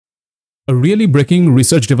A really breaking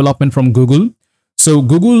research development from Google. So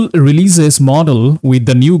Google releases model with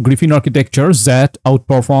the new Griffin architecture that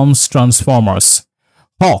outperforms transformers.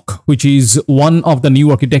 Hawk, which is one of the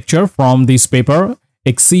new architecture from this paper,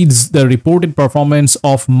 exceeds the reported performance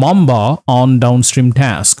of Mamba on downstream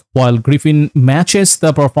task, while Griffin matches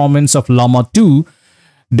the performance of Llama 2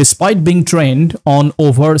 despite being trained on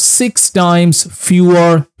over 6 times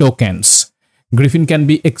fewer tokens. Griffin can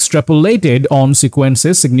be extrapolated on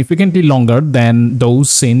sequences significantly longer than those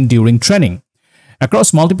seen during training.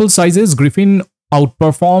 Across multiple sizes, Griffin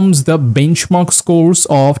outperforms the benchmark scores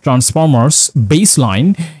of transformers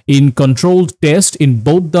baseline in controlled tests in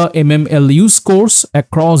both the MMLU scores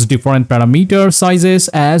across different parameter sizes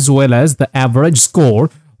as well as the average score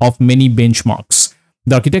of many benchmarks.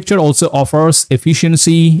 The architecture also offers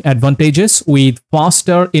efficiency advantages with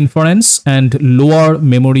faster inference and lower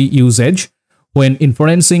memory usage when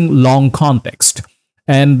inferencing long context.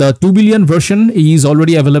 And the 2 billion version is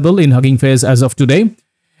already available in Hugging Face as of today.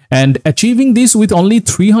 And achieving this with only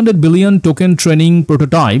 300 billion token training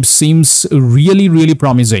prototypes seems really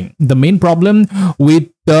promising. The main problem with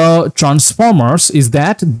the transformers is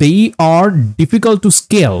that they are difficult to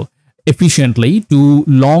scale efficiently to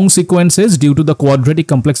long sequences due to the quadratic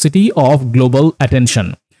complexity of global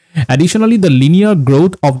attention. Additionally, the linear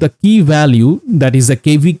growth of the key value, that is the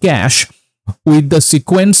KV cache, with the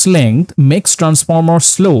sequence length makes transformers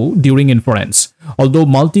slow during inference. Although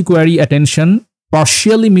multi-query attention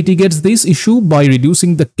partially mitigates this issue by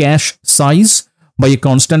reducing the cache size by a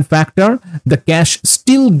constant factor, the cache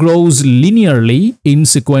still grows linearly in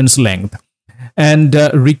sequence length. And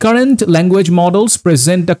recurrent language models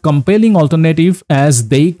present a compelling alternative as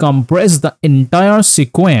they compress the entire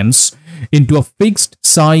sequence into a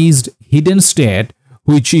fixed-sized hidden state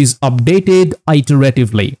which is updated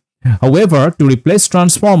iteratively. However, to replace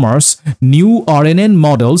transformers, new RNN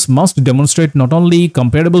models must demonstrate not only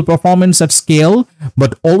comparable performance at scale,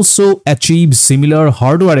 but also achieve similar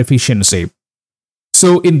hardware efficiency.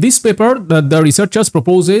 So in this paper, the researchers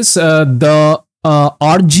proposes the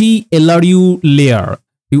RGLRU layer,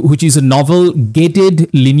 which is a novel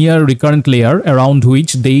gated linear recurrent layer around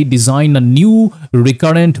which they design a new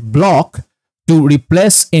recurrent block to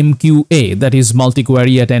replace MQA, that is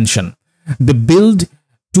multi-query attention. They build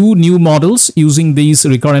 2 new models using this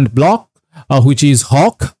recurrent block, which is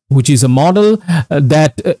Hawk, which is a model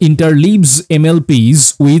that interleaves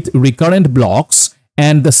MLPs with recurrent blocks.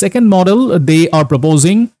 And the second model they are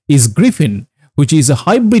proposing is Griffin, which is a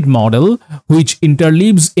hybrid model which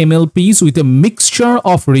interleaves MLPs with a mixture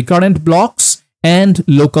of recurrent blocks and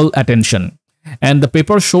local attention. And the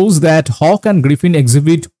paper shows that Hawk and Griffin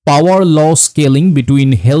exhibit power law scaling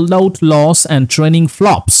between held out loss and training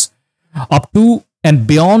flops up to and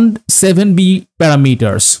beyond 7B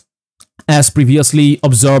parameters as previously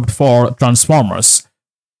observed for transformers.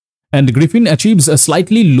 And Griffin achieves a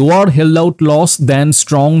slightly lower held out loss than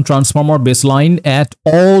strong transformer baseline at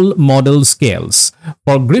all model scales.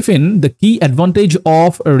 For Griffin, the key advantage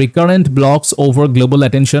of recurrent blocks over global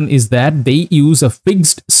attention is that they use a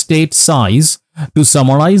fixed state size to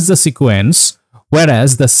summarize the sequence,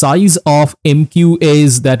 whereas the size of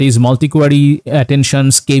MQAs, that is multi-query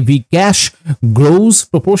attention's KV cache, grows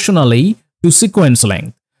proportionally to sequence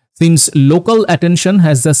length. Since local attention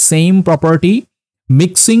has the same property,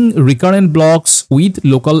 mixing recurrent blocks with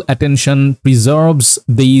local attention preserves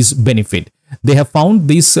these benefit. They have found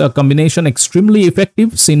this combination extremely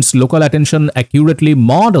effective since local attention accurately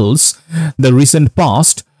models the recent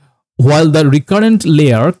past, while the recurrent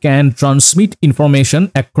layer can transmit information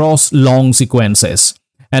across long sequences.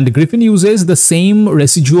 And Griffin uses the same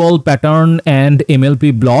residual pattern and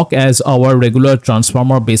MLP block as our regular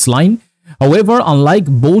transformer baseline. However, unlike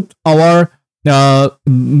both our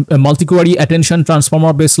multi-query attention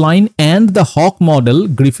transformer baseline and the Hawk model,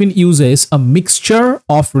 Griffin uses a mixture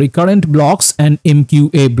of recurrent blocks and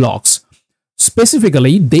MQA blocks.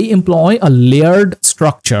 Specifically, they employ a layered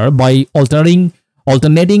structure by alternating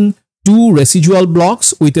 2 residual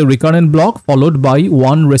blocks with a recurrent block followed by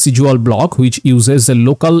 1 residual block which uses a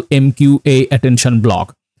local MQA attention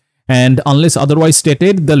block. And unless otherwise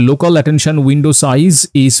stated, the local attention window size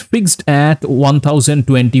is fixed at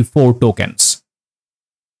 1024 tokens.